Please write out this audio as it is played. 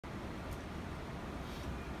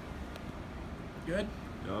Good?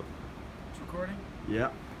 Yup. It's recording? Yeah.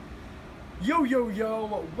 Yo, yo, yo,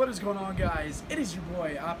 what is going on, guys? It is your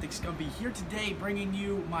boy, Optic Scumpy, here today bringing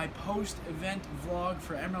you my post-event vlog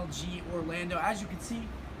for MLG Orlando. As you can see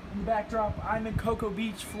in the backdrop, I'm in Cocoa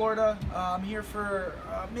Beach, Florida. I'm here for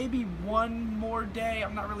maybe one more day.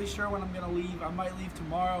 I'm not really sure when I'm going to leave. I might leave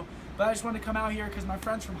tomorrow. But I just wanted to come out here because my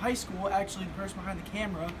friends from high school, actually the person behind the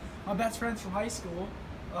camera, my best friends from high school,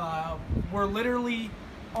 were literally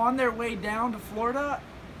on their way down to Florida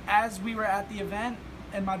as we were at the event.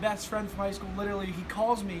 And my best friend from high school, literally, he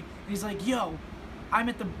calls me and he's like, yo, I'm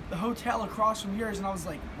at the hotel across from yours. And I was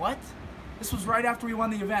like, what? This was right after we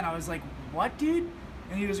won the event. I was like, what, dude?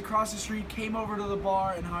 And he was across the street, came over to the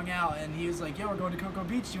bar and hung out. And he was like, yo, we're going to Cocoa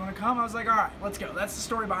Beach. Do you want to come? I was like, all right, let's go. That's the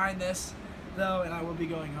story behind this, though. And I will be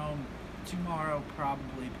going home tomorrow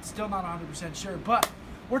probably, but still not 100% sure. But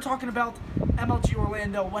we're talking about MLG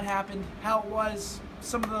Orlando, what happened, how it was,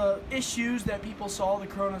 some of the issues that people saw, the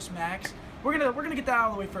Cronus Max. We're gonna get that out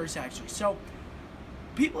of the way first, actually. So,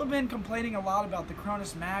 people have been complaining a lot about the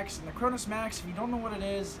Cronus Max, and the Cronus Max, if you don't know what it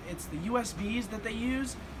is, it's the USBs that they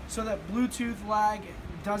use so that Bluetooth lag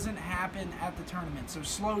doesn't happen at the tournament. So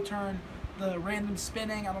slow turn, the random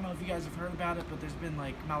spinning. I don't know if you guys have heard about it, but there's been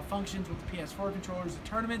like malfunctions with the PS4 controllers at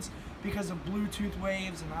tournaments because of Bluetooth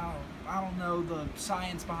waves, and I don't know the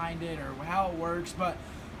science behind it or how it works, but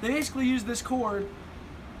they basically use this cord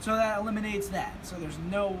so that eliminates that. So there's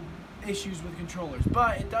no issues with controllers,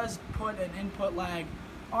 but it does put an input lag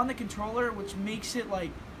on the controller, which makes it like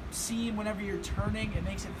seem whenever you're turning, it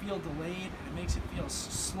makes it feel delayed, and it makes it feel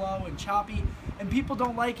slow and choppy, and people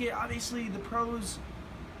don't like it. Obviously the pros,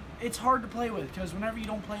 it's hard to play with because whenever you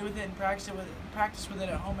don't play with it and practice with it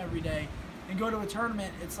at home every day and go to a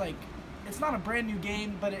tournament, it's like, it's not a brand new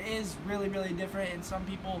game, but it is really, really different, and some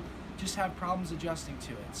people just have problems adjusting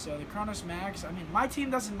to it. So the Cronus Max, I mean, my team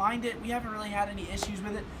doesn't mind it. We haven't really had any issues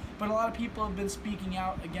with it, but a lot of people have been speaking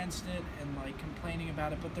out against it and like complaining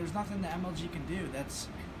about it, but there's nothing that MLG can do.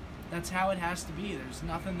 That's how it has to be. There's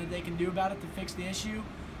nothing that they can do about it to fix the issue,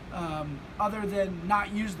 other than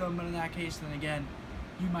not use them, but in that case, then again,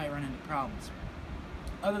 you might run into problems.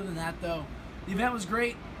 Other than that, though, the event was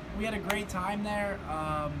great. We had a great time there.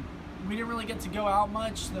 We didn't really get to go out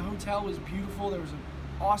much. The hotel was beautiful. There was an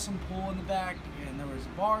awesome pool in the back, and there was a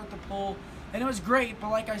bar at the pool, and it was great, but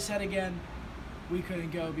like I said again, we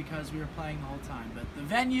couldn't go because we were playing the whole time. But the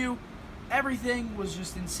venue, everything was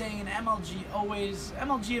just insane.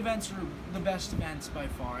 MLG events are the best events by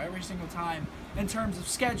far, every single time, in terms of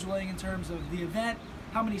scheduling, in terms of the event,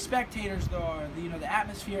 how many spectators there are, the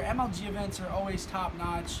atmosphere. MLG events are always top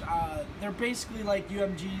notch. They're basically like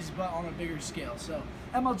UMGs, but on a bigger scale. So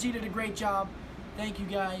MLG did a great job. Thank you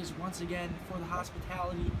guys once again for the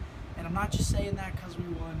hospitality, and I'm not just saying that because we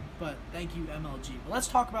won, but thank you, MLG. But let's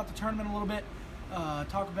talk about the tournament a little bit.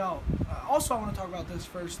 Also I want to talk about this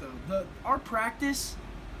first, though. Our practice,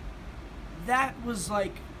 that was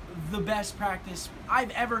like the best practice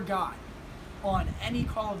I've ever got on any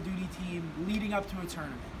Call of Duty team leading up to a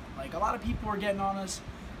tournament. Like, a lot of people were getting on us,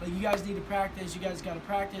 like, you guys need to practice, you guys got to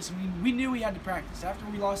practice. I mean, we knew we had to practice. After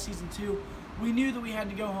we lost Season 2, we knew that we had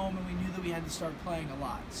to go home, and we knew that we had to start playing a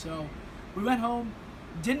lot. So we went home,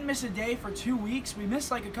 didn't miss a day for 2 weeks. We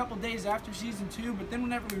missed like a couple days after Season 2, but then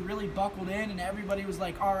whenever we really buckled in and everybody was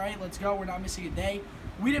like, all right, let's go, we're not missing a day,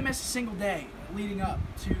 we didn't miss a single day leading up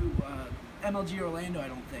to MLG Orlando, I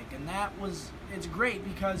don't think. And it's great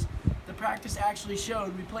because the practice actually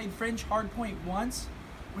showed. We played Fringe Hardpoint once,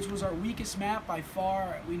 which was our weakest map by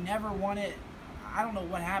far. We never won it. I don't know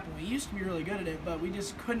what happened. We used to be really good at it, but we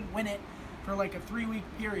just couldn't win it for like a 3-week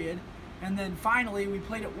period. And then finally we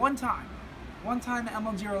played it one time at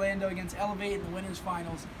MLG Orlando against Elevate in the winners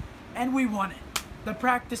finals, and we won it. The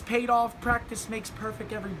practice paid off. Practice makes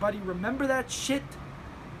perfect, everybody. Remember that shit.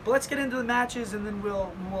 But let's get into the matches, and then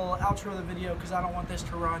we'll outro the video because I don't want this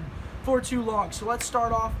to run for too long. So let's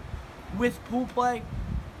start off with pool play.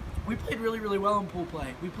 We played really, really well in pool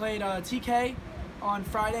play. We played TK on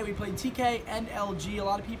Friday. We played TK and LG. A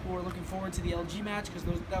lot of people were looking forward to the LG match because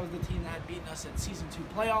that was the team that had beaten us at Season 2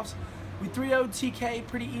 playoffs. We 3-0'd TK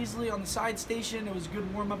pretty easily on the side station. It was a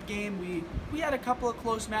good warm-up game. We had a couple of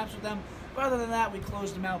close maps with them, but other than that, we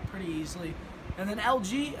closed them out pretty easily. And then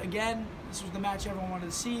LG, again, this was the match everyone wanted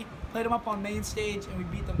to see. Played them up on main stage, and we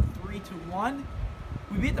beat them 3-1.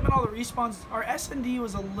 We beat them in all the respawns. Our S&D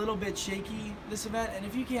was a little bit shaky this event, and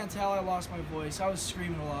if you can't tell, I lost my voice. I was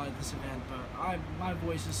screaming a lot at this event, but my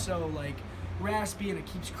voice is so like raspy, and it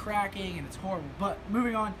keeps cracking, and it's horrible. But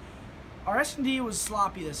moving on, Our S&D was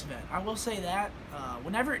sloppy this event. I will say that.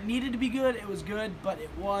 Whenever it needed to be good, it was good, but it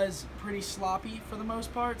was pretty sloppy for the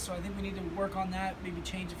most part, so I think we need to work on that, maybe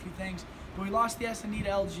change a few things. But we lost the S&D to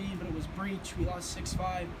LG, but it was Breach. We lost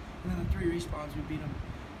 6-5, and then the 3 respawns, we beat them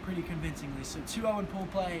pretty convincingly. So 2-0 in pool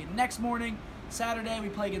play. Next morning, Saturday, we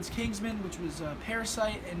play against Kingsman, which was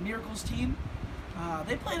Parasite and Miracle's team.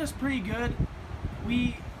 They played us pretty good.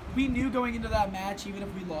 We knew going into that match, even if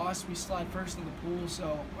we lost, we still had first in the pool.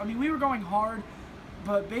 So, I mean, we were going hard,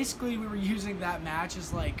 but basically we were using that match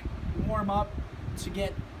as like warm up to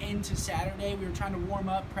get into Saturday. We were trying to warm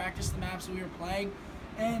up, practice the maps that we were playing,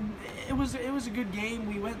 and it was a good game.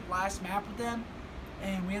 We went last map with them,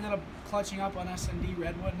 and we ended up clutching up on S&D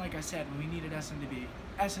Redwood. And like I said, when we needed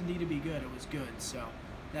S&D to be good, it was good. So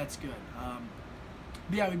that's good.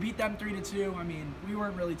 But yeah, we beat them 3-2. I mean, we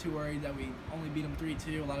weren't really too worried that we only beat them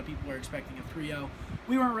 3-2. A lot of people were expecting a 3-0.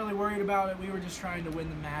 We weren't really worried about it. We were just trying to win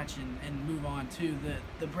the match and move on to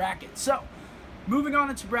the bracket. So, moving on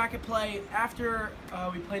into bracket play, after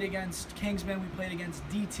we played against Kingsman, we played against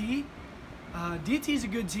DT. DT's a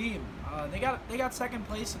good team. They got second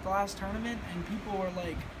place at the last tournament, and people were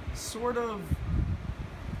like sort of,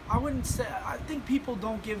 I think people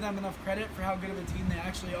don't give them enough credit for how good of a team they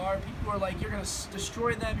actually are. People are like, you're going to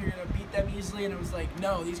destroy them, you're going to beat them easily, and it was like,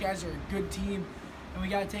 no, these guys are a good team, and we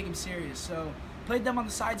got to take them serious. So, played them on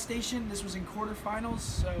the side station. This was in quarterfinals,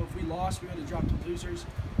 so if we lost, we would have dropped to losers.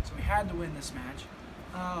 So we had to win this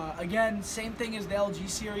match. Again, same thing as the LG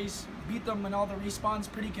series. Beat them in all the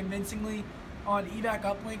respawns pretty convincingly. On evac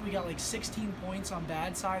uplink, we got like 16 points on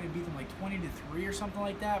bad side and beat them like 20-3 or something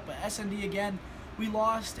like that. But S&D again, we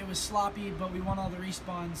lost. It was sloppy, but we won all the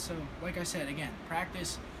respawns. So, like I said, again,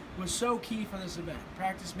 practice was so key for this event.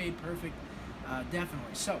 Practice made perfect,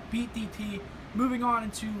 definitely. So, beat DT. Moving on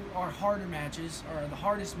into our harder matches, or the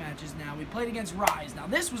hardest matches now. We played against Rise. Now,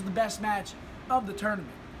 this was the best match of the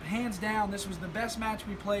tournament. Hands down, this was the best match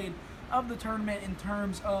we played of the tournament in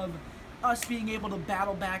terms of us being able to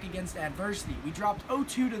battle back against adversity. We dropped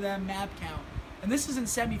 0-2 to them map count. And this is in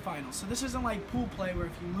semifinals, so this isn't like pool play where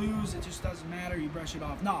if you lose, it just doesn't matter, you brush it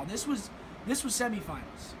off. No, this was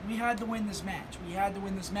semifinals. We had to win this match. We had to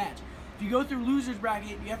win this match. If you go through losers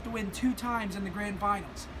bracket, you have to win 2 times in the grand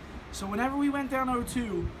finals. So whenever we went down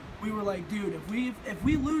 0-2, we were like, dude, if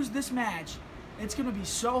we lose this match, it's gonna be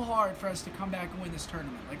so hard for us to come back and win this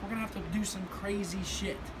tournament. Like, we're gonna have to do some crazy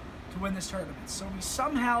shit to win this tournament. So we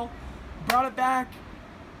somehow brought it back.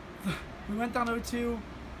 We went down 0-2.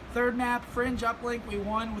 Third map, Fringe uplink, we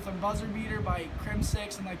won with a buzzer beater by Crim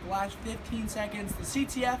 6 in like the last 15 seconds. The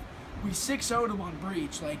CTF, we 6-0'd them on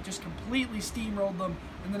Breach, like just completely steamrolled them.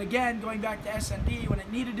 And then again, going back to S&D, when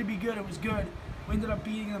it needed to be good, it was good. We ended up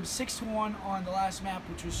beating them 6-1 on the last map,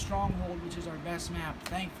 which was Stronghold, which is our best map.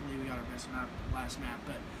 Thankfully, we got our best map last map,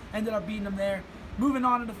 but ended up beating them there. Moving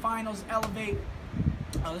on to the finals, Elevate.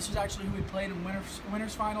 This was actually who we played in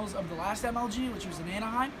winners finals of the last MLG, which was in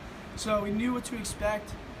Anaheim. So we knew what to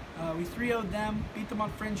expect. We 3-0'd them, beat them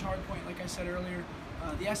on Fringe Hardpoint, like I said earlier.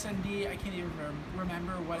 The S&D, I can't even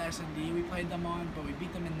remember what S&D we played them on, but we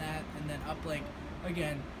beat them in that, and then Uplink,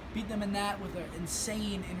 again, beat them in that with an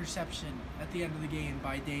insane interception at the end of the game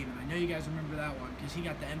by Damon. I know you guys remember that one, because he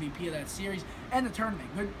got the MVP of that series and the tournament.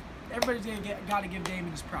 Good. Everybody's got to give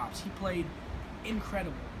Damon his props. He played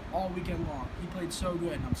incredible all weekend long. He played so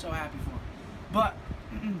good, and I'm so happy for him. But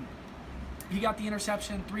he got the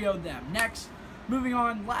interception, 3-0'd them. Next, moving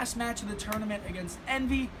on, last match of the tournament against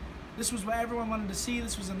Envy. This was what everyone wanted to see.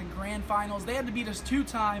 This was in the grand finals. They had to beat us 2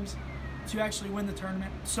 times to actually win the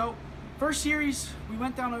tournament. So, first series, we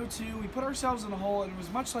went down 0-2. We put ourselves in a hole, and it was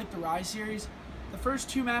much like the Rise series. The first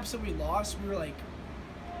 2 maps that we lost, we were like,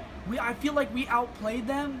 I feel like we outplayed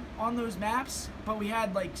them on those maps, but we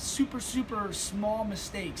had like super small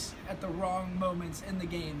mistakes at the wrong moments in the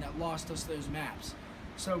game that lost us those maps.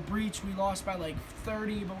 So Breach, we lost by like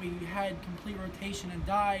 30, but we had complete rotation and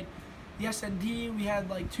died. The S&D, we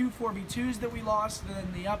had like 2 4v2s that we lost, and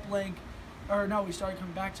then the uplink, or no, we started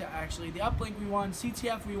coming back to actually. The uplink we won,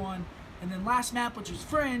 CTF we won, and then last map, which was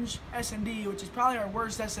Fringe, S&D, which is probably our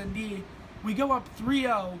worst S&D, we go up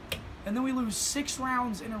 3-0, and then we lose 6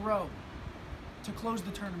 rounds in a row to close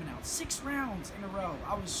the tournament out. 6 rounds in a row.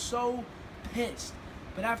 I was so pissed.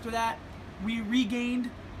 But after that, we regained,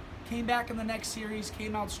 came back in the next series,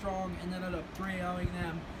 came out strong, and then ended up 3-0ing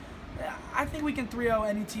them. I think we can 3-0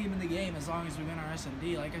 any team in the game as long as we win our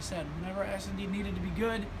S&D. Like I said, whenever S&D needed to be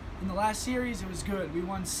good, in the last series, it was good. We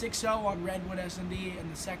won 6-0 on Redwood S&D in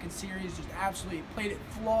the second series, just absolutely played it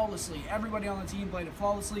flawlessly. Everybody on the team played it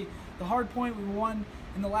flawlessly. The hard point, we won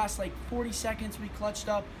in the last like 40 seconds, we clutched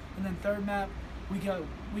up, and then third map,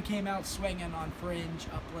 we came out swinging on Fringe,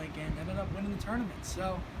 Uplink, and ended up winning the tournament.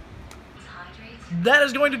 So that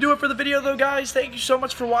is going to do it for the video, though, guys. Thank you so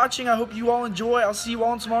much for watching. I hope you all enjoy. I'll see you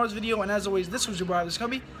all in tomorrow's video. And as always, this was your boy,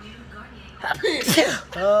 Scump. Happy.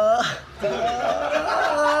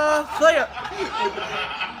 Player.